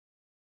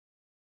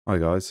Hi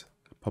guys,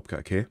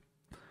 Popcat here.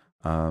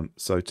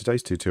 So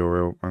today's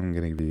tutorial I'm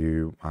going to give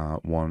you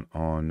one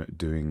on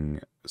doing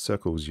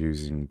circles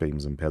using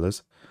beams and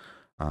pillars,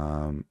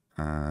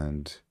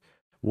 and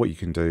what you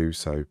can do,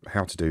 so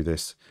how to do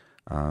this,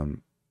 sort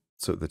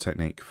of the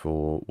technique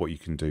for what you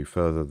can do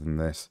further than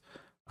this,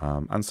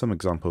 and some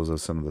examples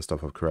of some of the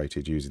stuff I've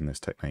created using this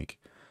technique.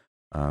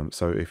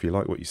 So if you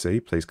like what you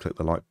see, please click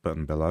the like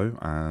button below,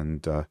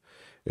 and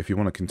if you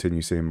want to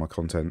continue seeing my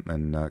content,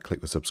 then click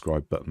the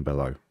subscribe button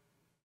below.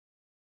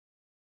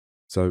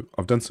 So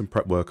I've done some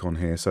prep work on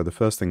here. So the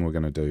first thing we're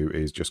going to do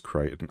is just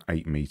create an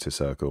 8-meter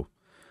circle,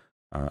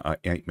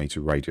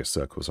 8-meter radius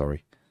circle,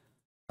 sorry.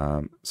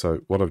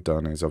 So what I've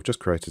done is I've just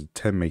created a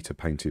 10-meter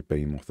painted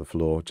beam off the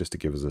floor just to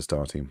give us a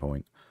starting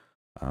point,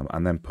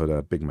 and then put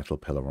a big metal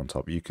pillar on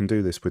top. You can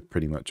do this with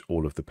pretty much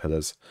all of the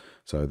pillars.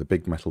 So the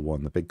big metal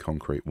one, the big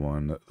concrete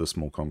one, the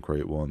small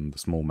concrete one, the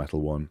small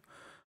metal one,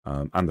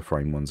 and the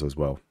frame ones as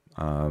well.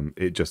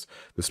 The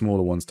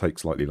smaller ones take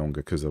slightly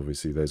longer because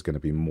obviously there's going to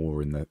be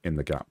more in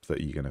the gap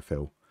that you're going to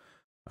fill.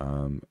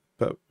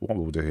 But what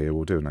we'll do here,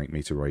 we'll do an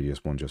 8-meter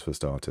radius one just for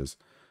starters.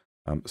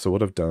 So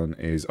what I've done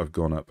is I've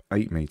gone up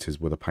 8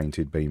 meters with a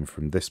painted beam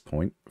from this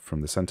point,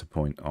 from the center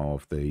point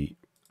of the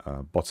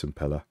bottom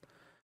pillar,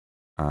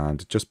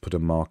 and just put a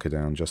marker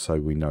down just so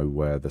we know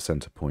where the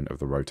center point of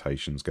the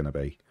rotation is going to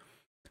be.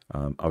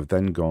 I've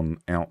then gone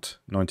out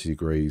 90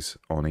 degrees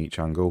on each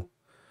angle,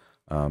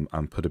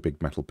 and put a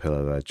big metal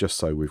pillar there just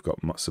so we've got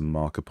some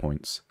marker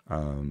points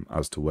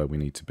as to where we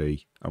need to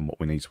be and what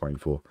we need to aim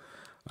for,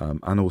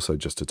 and also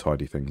just to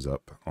tidy things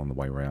up on the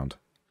way around.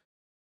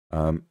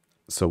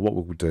 So what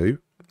we'll do,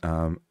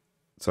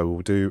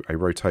 we'll do a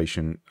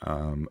rotation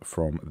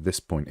from this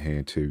point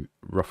here to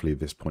roughly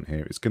this point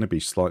here. It's going to be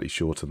slightly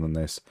shorter than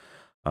this,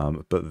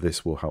 but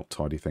this will help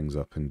tidy things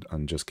up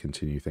and just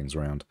continue things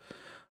around.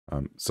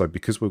 So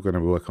because we're going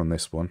to work on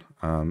this one,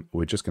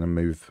 we're just going to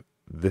move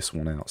this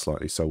one out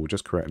slightly, so we'll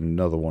just create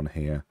another one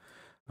here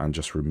and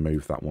just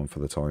remove that one for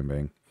the time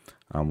being,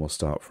 and we'll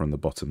start from the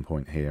bottom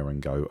point here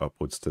and go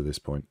upwards to this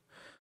point.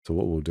 So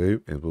what we'll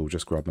do is we'll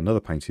just grab another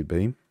painted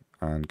beam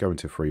and go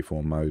into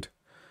freeform mode,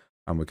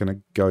 and we're going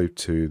to go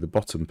to the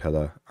bottom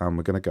pillar and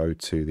we're going to go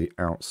to the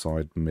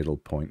outside middle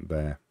point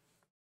there,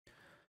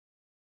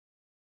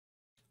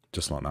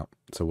 just like that.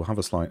 So we'll have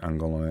a slight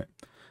angle on it,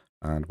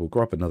 and we'll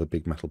grab another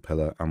big metal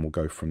pillar and we'll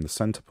go from the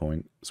center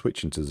point,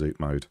 switch into zoom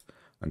mode,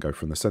 and go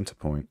from the center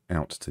point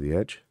out to the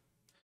edge.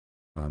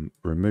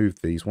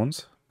 Remove these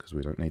ones because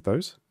we don't need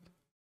those.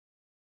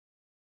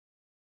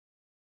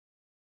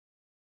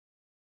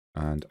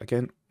 And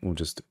again, we'll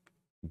just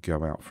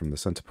go out from the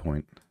center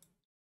point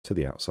to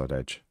the outside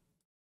edge.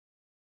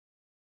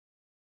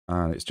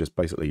 And it's just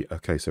basically a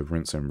case of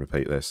rinse and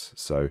repeat this.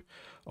 So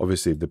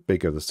obviously the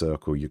bigger the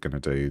circle you're going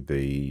to do,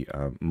 the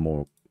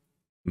more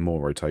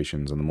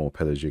rotations and the more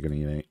pillars you're going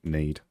to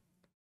need,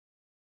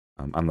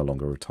 and the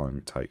longer time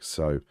it takes.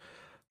 So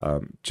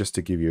just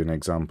to give you an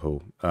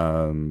example,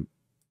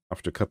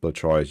 after a couple of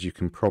tries, you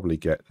can probably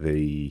get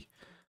the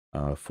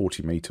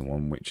 40-meter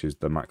one, which is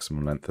the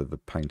maximum length of the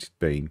painted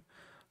beam.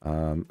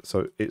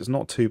 So it's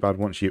not too bad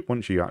once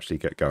you actually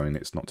get going.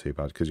 It's not too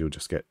bad because you'll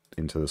just get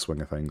into the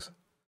swing of things.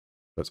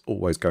 That's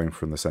always going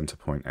from the center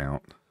point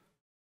out.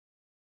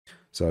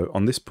 So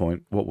on this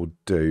point, what we'll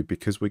do,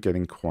 because we're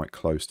getting quite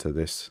close to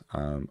this,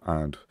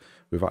 and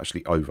we've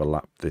actually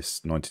overlapped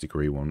this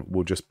 90-degree one,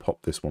 we'll just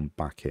pop this one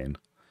back in.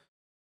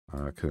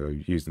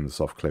 Using the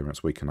soft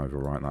clearance, we can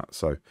overwrite that.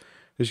 So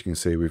as you can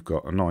see, we've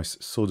got a nice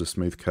sort of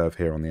smooth curve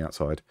here on the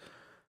outside.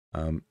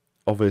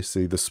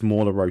 Obviously the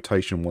smaller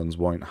rotation ones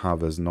won't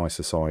have as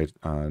nicer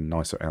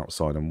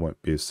outside and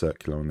won't be as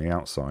circular on the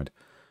outside,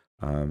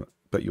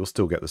 but you'll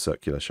still get the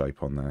circular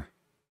shape on there.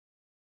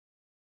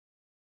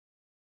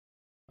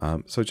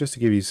 So just to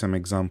give you some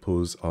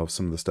examples of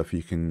some of the stuff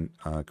you can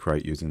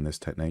create using this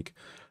technique.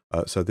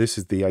 So this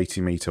is the 80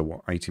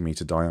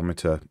 meter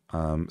diameter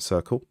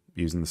circle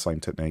using the same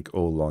technique,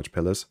 all large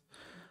pillars.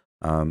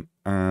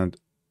 And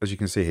as you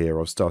can see here,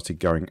 I've started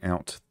going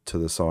out to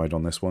the side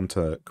on this one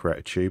to create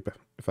a tube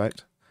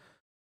effect.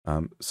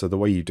 So the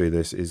way you do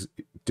this is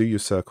do your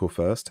circle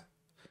first,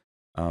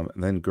 and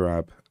then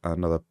grab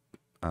another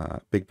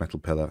big metal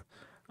pillar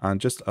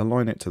and just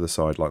align it to the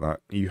side like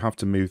that. You have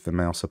to move the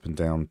mouse up and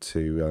down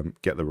to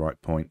get the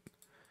right point.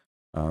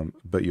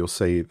 But you'll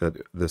see that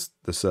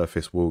the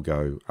surface will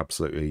go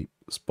absolutely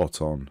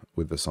spot on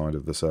with the side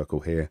of the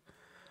circle here.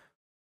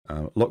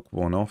 Lock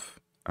one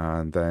off,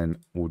 and then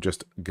we'll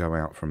just go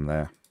out from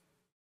there.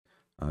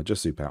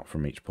 Just zoom out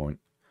from each point.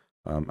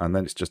 And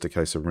then it's just a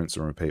case of rinse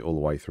and repeat all the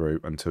way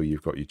through until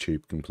you've got your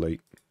tube complete.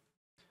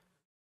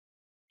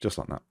 Just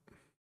like that.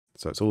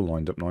 So it's all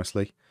lined up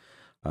nicely.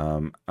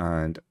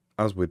 And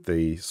as with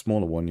the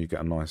smaller one, you get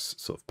a nice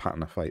sort of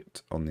pattern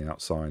effect on the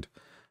outside.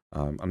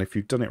 And if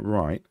you've done it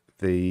right,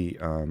 the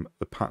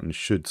pattern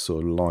should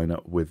sort of line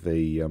up with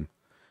the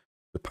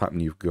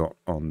pattern you've got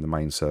on the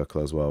main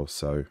circle as well.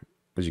 So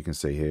as you can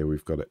see here,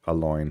 we've got a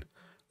line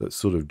that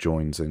sort of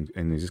joins and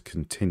is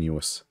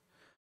continuous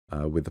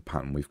with the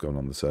pattern we've got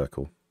on the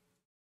circle.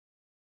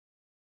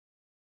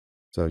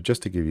 So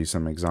just to give you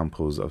some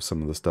examples of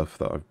some of the stuff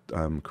that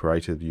I've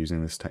created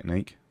using this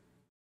technique.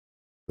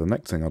 The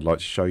next thing I'd like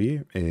to show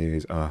you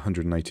is a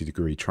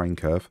 180-degree train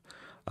curve.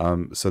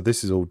 So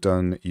this is all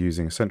done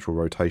using a central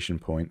rotation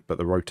point, but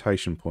the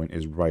rotation point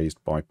is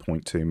raised by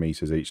 0.2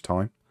 meters each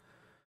time.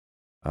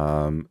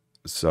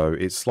 So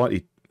it's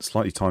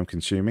slightly time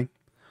consuming,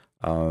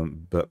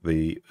 but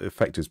the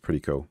effect is pretty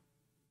cool.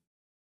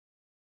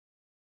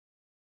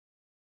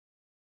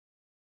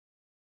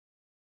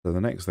 So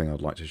the next thing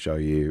I'd like to show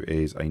you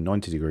is a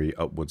 90-degree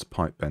upwards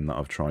pipe bend that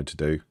I've tried to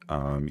do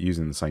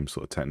using the same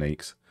sort of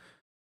techniques.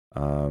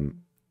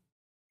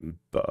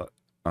 But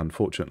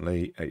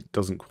unfortunately it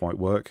doesn't quite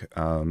work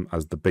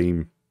as the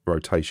beam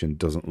rotation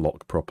doesn't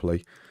lock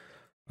properly.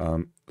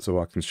 So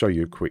I can show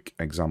you a quick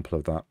example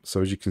of that.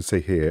 So as you can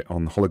see here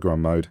on the hologram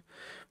mode,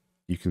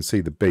 you can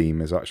see the beam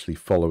is actually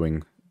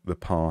following the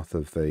path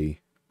of the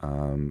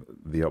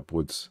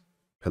upwards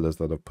pillars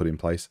that I've put in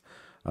place.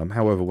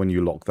 However, when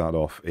you lock that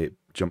off, it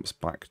jumps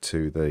back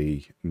to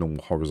the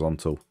normal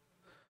horizontal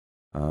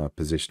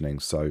positioning.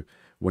 So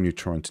when you're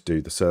trying to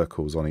do the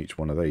circles on each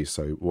one of these,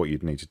 so what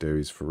you'd need to do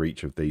is for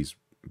each of these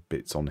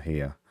bits on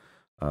here,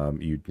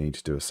 you'd need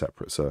to do a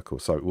separate circle.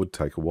 So it would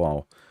take a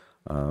while,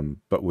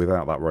 but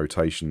without that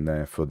rotation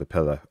there for the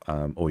pillar,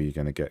 all you're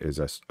going to get is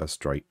a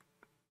straight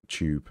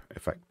tube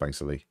effect,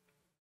 basically.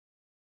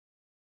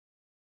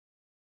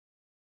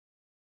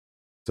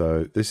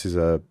 So this is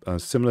a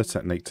similar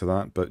technique to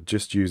that, but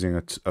just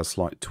using a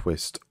slight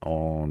twist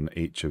on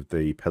each of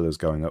the pillars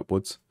going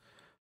upwards,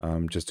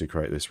 just to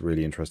create this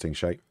really interesting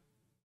shape.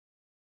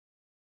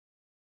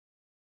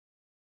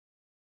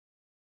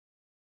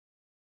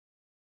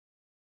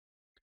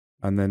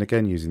 And then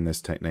again using this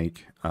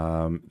technique,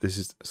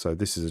 this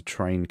is a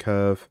train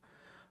curve,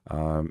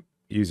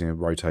 using a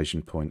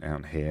rotation point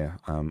out here.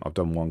 I've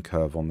done one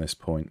curve on this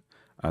point,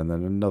 and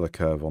then another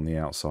curve on the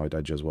outside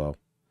edge as well.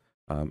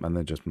 And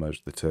then just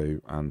merge the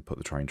two and put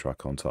the train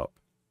track on top.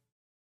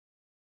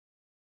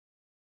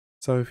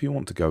 So if you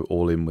want to go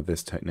all in with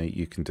this technique,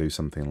 you can do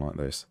something like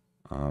this.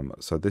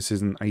 So this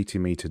is an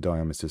 80-meter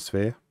diameter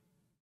sphere,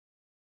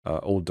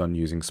 all done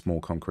using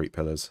small concrete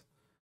pillars.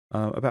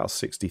 About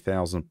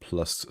 60,000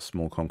 plus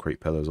small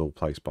concrete pillars all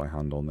placed by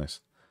hand on this.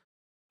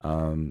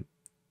 And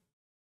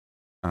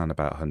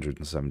about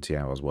 170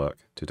 hours work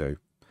to do.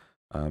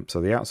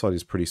 So the outside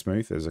is pretty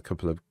smooth. There's a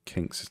couple of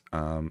kinks,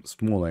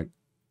 small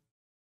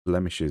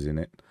blemishes in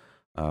it,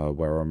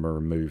 where I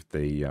removed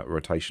the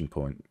rotation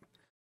point.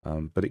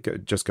 But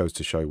it just goes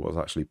to show what's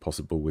actually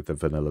possible with the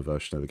vanilla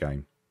version of the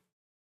game.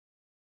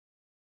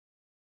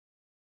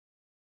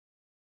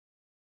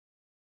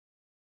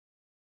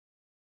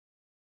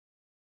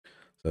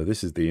 So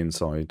this is the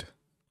inside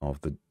of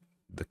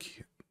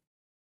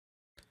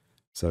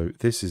So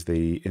this is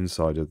the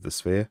inside of the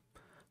sphere.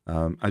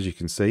 As you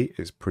can see,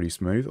 it's pretty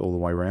smooth all the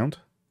way around.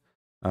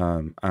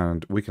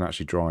 And we can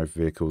actually drive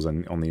vehicles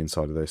on the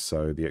inside of this,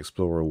 so the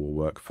Explorer will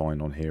work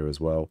fine on here as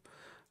well.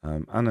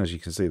 And as you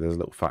can see, there's a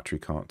little factory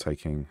cart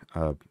taking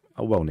a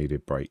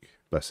well-needed break,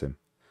 bless him,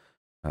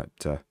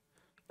 at a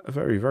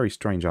very, very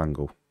strange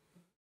angle.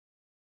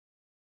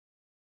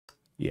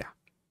 Yeah,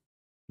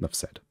 enough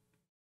said.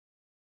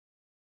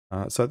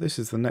 So this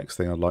is the next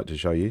thing I'd like to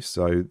show you.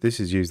 So this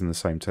is using the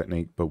same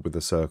technique, but with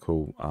a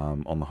circle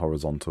on the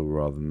horizontal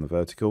rather than the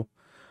vertical.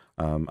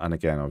 And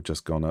again, I've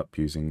just gone up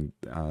using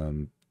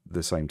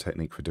the same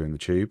technique for doing the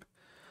tube.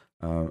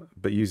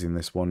 But using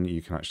this one,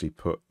 you can actually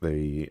put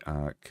the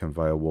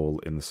conveyor wall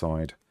in the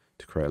side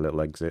to create a little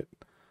exit.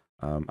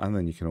 And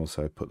then you can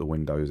also put the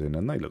windows in,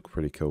 and they look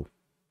pretty cool.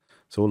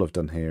 So all I've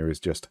done here is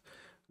just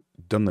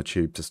done the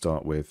tube to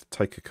start with,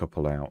 take a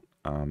couple out,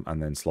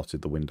 and then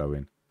slotted the window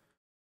in.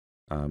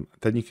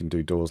 Then you can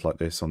do doors like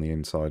this on the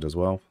inside as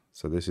well.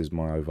 So this is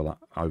my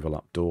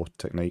overlap door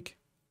technique.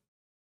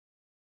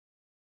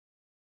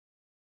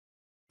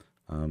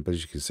 But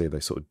as you can see, they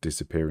sort of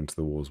disappear into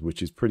the walls,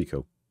 which is pretty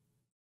cool.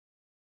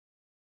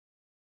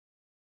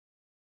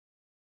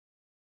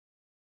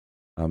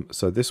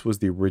 So this was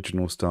the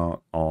original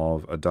start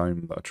of a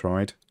dome that I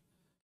tried.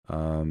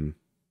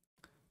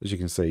 As you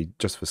can see,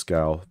 just for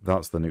scale,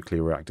 that's the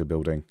nuclear reactor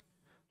building,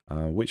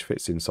 which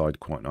fits inside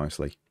quite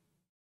nicely.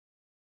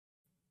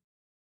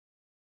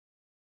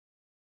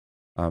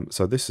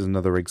 So this is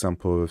another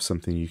example of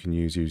something you can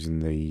use using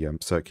the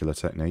circular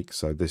technique.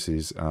 So this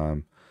is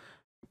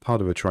part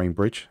of a train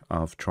bridge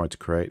I've tried to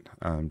create,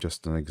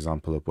 just an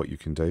example of what you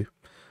can do.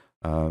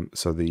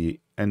 So the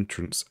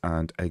entrance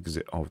and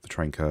exit of the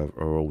train curve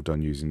are all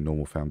done using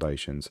normal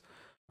foundations,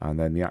 and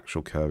then the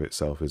actual curve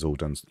itself is all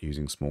done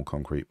using small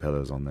concrete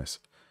pillars on this.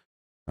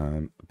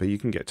 But you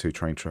can get two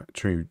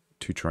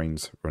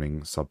trains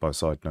running side by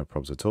side, no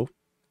problems at all.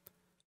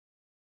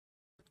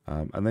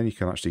 And then you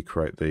can actually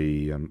create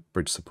the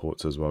bridge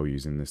supports as well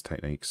using this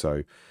technique.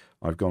 So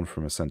I've gone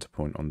from a center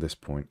point on this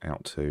point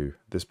out to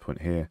this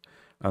point here,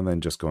 and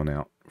then just gone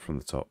out from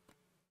the top.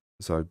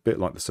 So a bit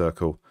like the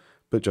circle,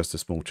 but just a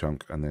small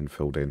chunk and then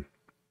filled in.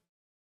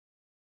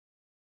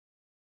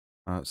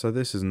 So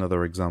this is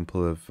another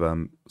example of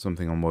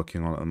something I'm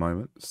working on at the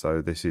moment.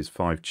 So this is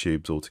 5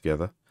 tubes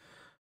altogether.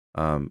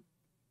 So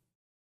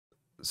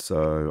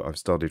I've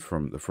started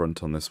from the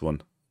front on this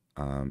one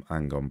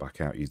and gone back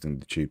out using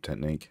the tube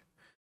technique,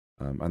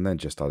 and then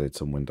just added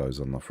some windows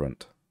on the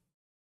front.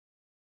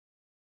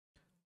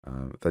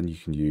 Then you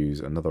can use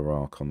another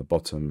arc on the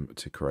bottom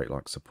to create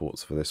like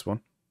supports for this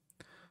one.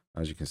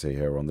 As you can see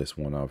here on this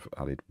one, I've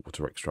added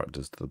water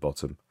extractors to the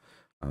bottom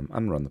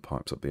and run the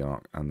pipes up the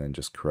arc, and then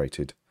just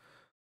created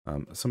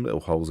some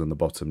little holes in the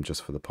bottom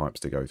just for the pipes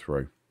to go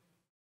through.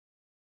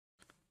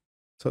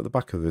 So at the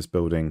back of this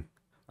building,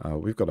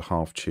 we've got a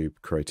half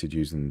tube created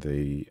using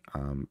the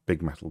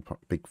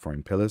big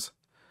frame pillars,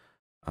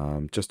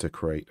 just to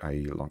create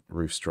a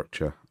roof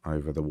structure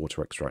over the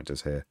water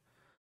extractors here.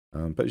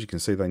 But as you can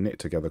see, they knit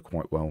together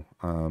quite well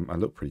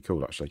and look pretty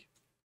cool actually.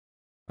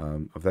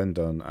 I've then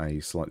done a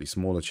slightly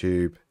smaller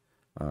tube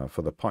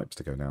for the pipes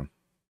to go down.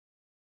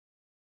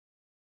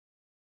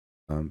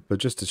 But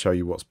just to show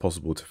you what's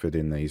possible to fit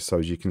in these, so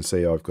as you can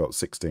see, I've got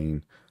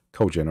 16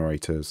 coal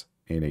generators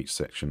in each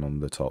section on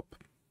the top.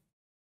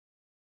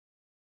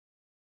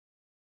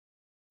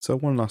 So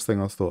one last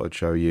thing I thought I'd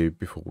show you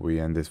before we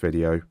end this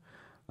video.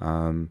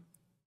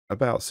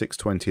 About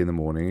 6:20 in the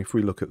morning, if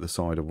we look at the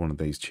side of one of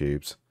these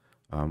tubes,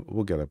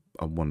 we'll get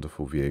a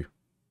wonderful view.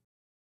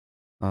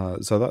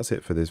 So that's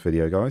it for this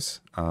video, guys.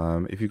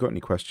 If you've got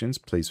any questions,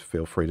 please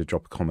feel free to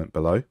drop a comment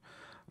below.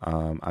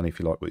 And if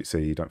you like what you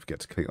see, don't forget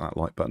to click that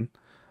like button.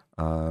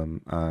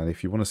 And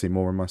if you want to see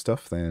more of my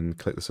stuff, then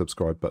click the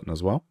subscribe button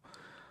as well.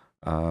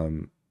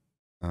 And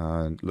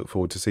look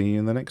forward to seeing you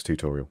in the next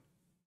tutorial.